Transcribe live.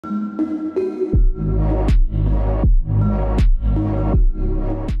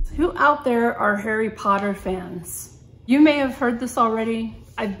out there are Harry Potter fans, you may have heard this already.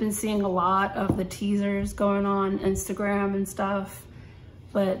 I've been seeing a lot of the teasers going on Instagram and stuff,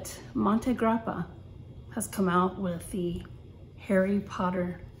 but Montegrappa has come out with the Harry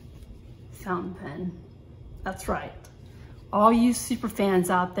Potter fountain pen. That's right. All you super fans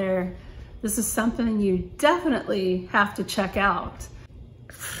out there, this is something you definitely have to check out.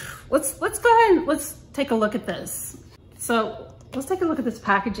 Let's go ahead and let's take a look at this. So let's take a look at this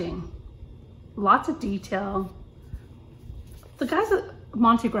packaging. Lots of detail. The guys at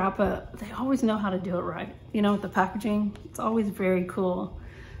Montegrappa, they always know how to do it right. You know, with the packaging, it's always very cool.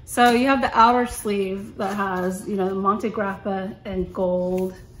 So you have the outer sleeve that has, you know, Montegrappa and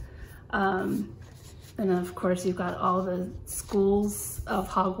gold. And of course, you've got all the schools of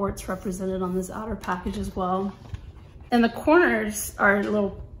Hogwarts represented on this outer package as well. And the corners are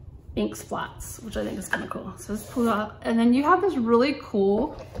little ink splats, which I think is kind of cool. So let's pull it out. And then you have this really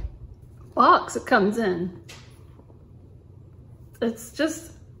cool box that comes in. It's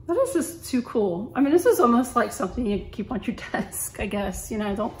just, that is just too cool. I mean, this is almost like something you keep on your desk, I guess. You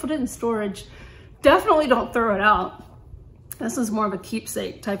know, don't put it in storage. Definitely don't throw it out. This is more of a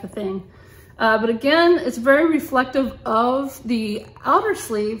keepsake type of thing. But again, it's very reflective of the outer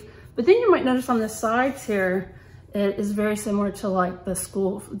sleeve, but then you might notice on the sides here, it is very similar to like the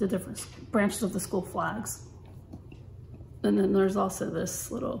school, the different branches of the school flags. And then there's also this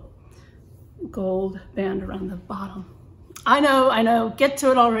little gold band around the bottom. I know, get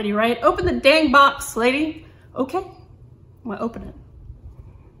to it already, right? Open the dang box, lady. Okay, I'm gonna open it.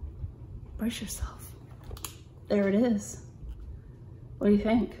 Brace yourself. There it is. What do you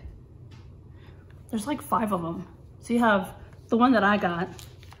think? There's like 5 of them. So you have the one that I got,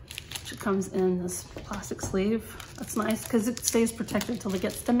 which comes in this plastic sleeve. That's nice because it stays protected till it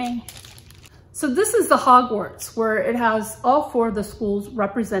gets to me. So this is the Hogwarts, where it has all 4 of the schools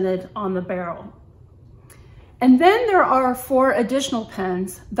represented on the barrel. And then there are 4 additional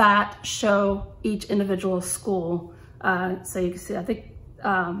pens that show each individual school. So you can see, I think,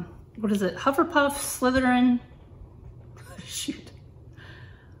 what is it? Hufflepuff, Slytherin, shoot.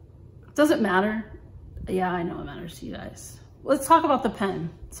 Doesn't matter. Yeah, I know it matters to you guys. Let's talk about the pen.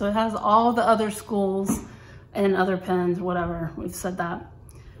 So it has all the other schools and other pens, whatever, we've said that.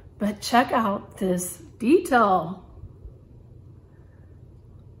 But check out this detail.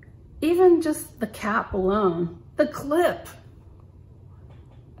 Even just the cap alone, the clip.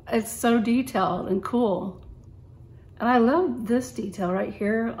 It's so detailed and cool. And I love this detail right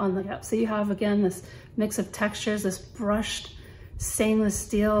here on the cap. So you have, again, this mix of textures, this brushed stainless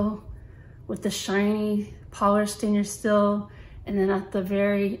steel with the shiny polished stainless steel. And then at the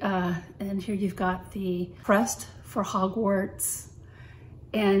very end here, you've got the crest for Hogwarts.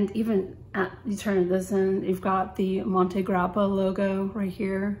 And even at, you turn this in, you've got the Montegrappa logo right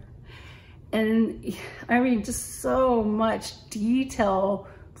here. And I mean, just so much detail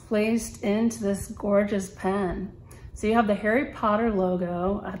placed into this gorgeous pen. So you have the Harry Potter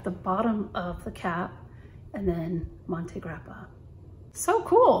logo at the bottom of the cap, and then Montegrappa. So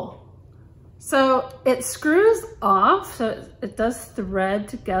cool. So it screws off, so it does thread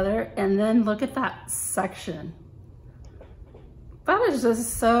together, and then look at that section. That is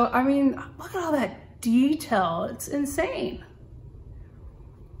just so, I mean, look at all that detail. It's insane.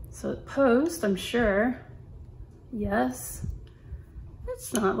 So post, I'm sure. Yes.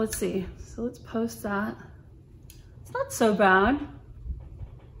 It's not, let's see. So let's post that. It's not so bad.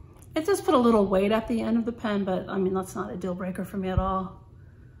 It does put a little weight at the end of the pen, but I mean, that's not a deal breaker for me at all.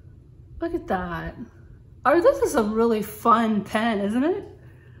 Look at that. Oh, this is a really fun pen, isn't it?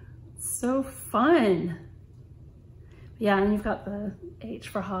 So fun. Yeah, and you've got the H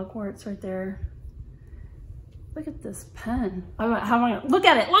for Hogwarts right there. Look at this pen. How am I gonna, look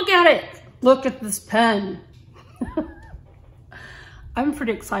at it, look at it! Look at this pen. I'm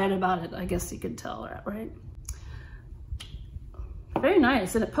pretty excited about it, I guess you could tell, right? Very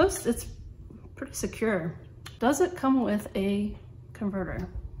nice, and it posts, it's pretty secure. Does it come with a converter?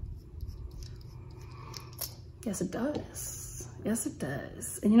 Yes, it does. Yes, it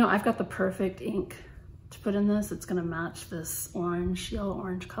does. And you know, I've got the perfect ink to put in this. It's gonna match this orange,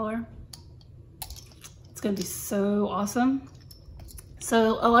 yellow-orange color. It's gonna be so awesome.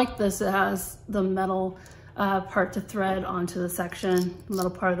 So I like this. It has the metal part to thread onto the section. The metal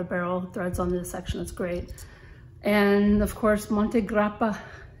part of the barrel threads onto the section. It's great. And of course, Montegrappa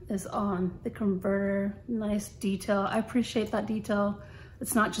is on the converter. Nice detail. I appreciate that detail.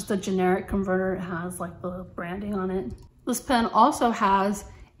 It's not just a generic converter. It has like the branding on it. This pen also has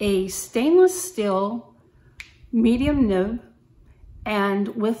a stainless steel medium nib, and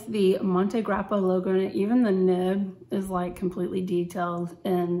with the Montegrappa logo in it, even the nib is like completely detailed,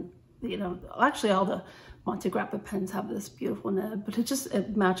 and you know, actually all the Montegrappa pens have this beautiful nib, but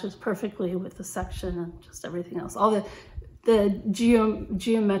it matches perfectly with the section and just everything else. All the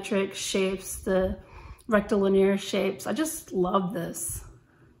geometric shapes, the rectilinear shapes. I just love this.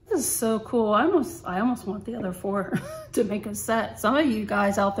 This is so cool. I almost want the other 4 to make a set. Some of you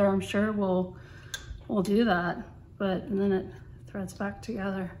guys out there, I'm sure, will do that. And then it threads back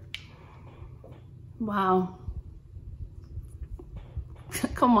together. Wow.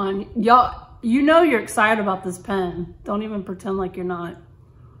 Come on, y'all. You know you're excited about this pen. Don't even pretend like you're not.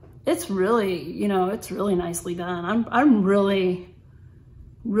 It's really, you know, it's really nicely done. I'm really,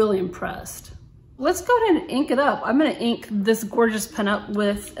 really impressed. Let's go ahead and ink it up. I'm gonna ink this gorgeous pen up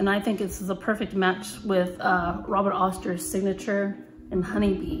with, and I think this is a perfect match with Robert Oster's signature and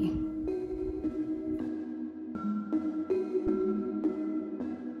Honeybee.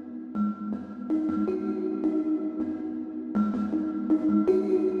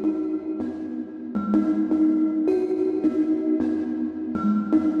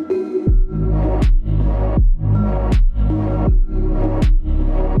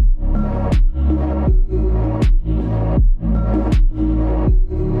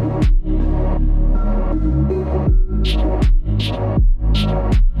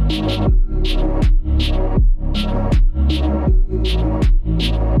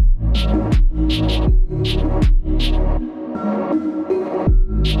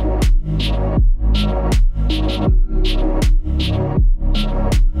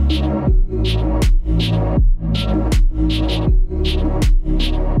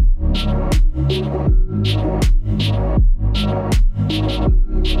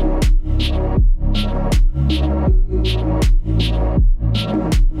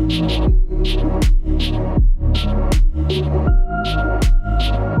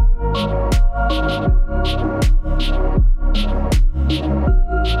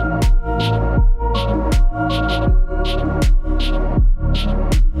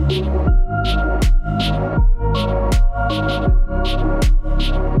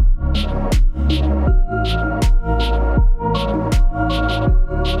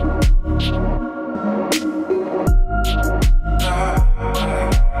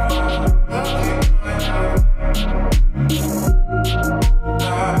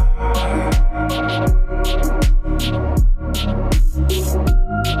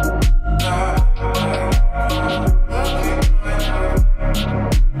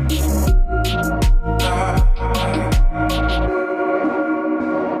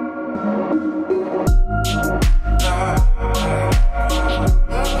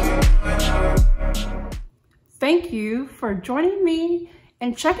 Thank you for joining me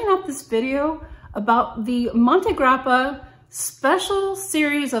and checking out this video about the Montegrappa special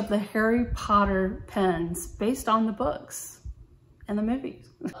series of the Harry Potter pens based on the books and the movies.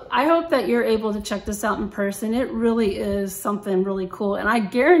 I hope that you're able to check this out in person. It really is something really cool. And I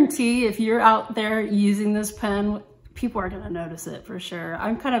guarantee if you're out there using this pen, people are gonna notice it for sure.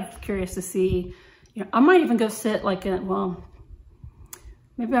 I'm kind of curious to see, you know, I might even go sit like in, well,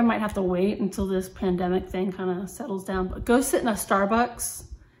 maybe I might have to wait until this pandemic thing kind of settles down, but go sit in a Starbucks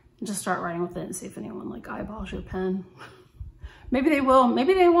and just start writing with it and see if anyone like eyeballs your pen. Maybe they will,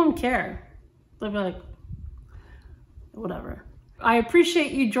 maybe they won't care. They'll be like, whatever. I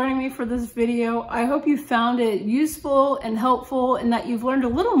appreciate you joining me for this video. I hope you found it useful and helpful and that you've learned a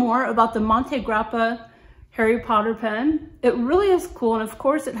little more about the Montegrappa Harry Potter pen. It really is cool, and of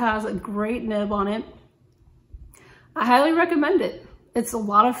course it has a great nib on it. I highly recommend it. It's a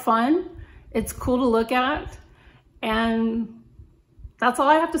lot of fun, it's cool to look at, and that's all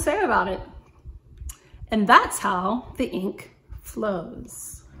I have to say about it. And that's how the ink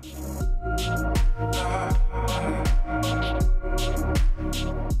flows.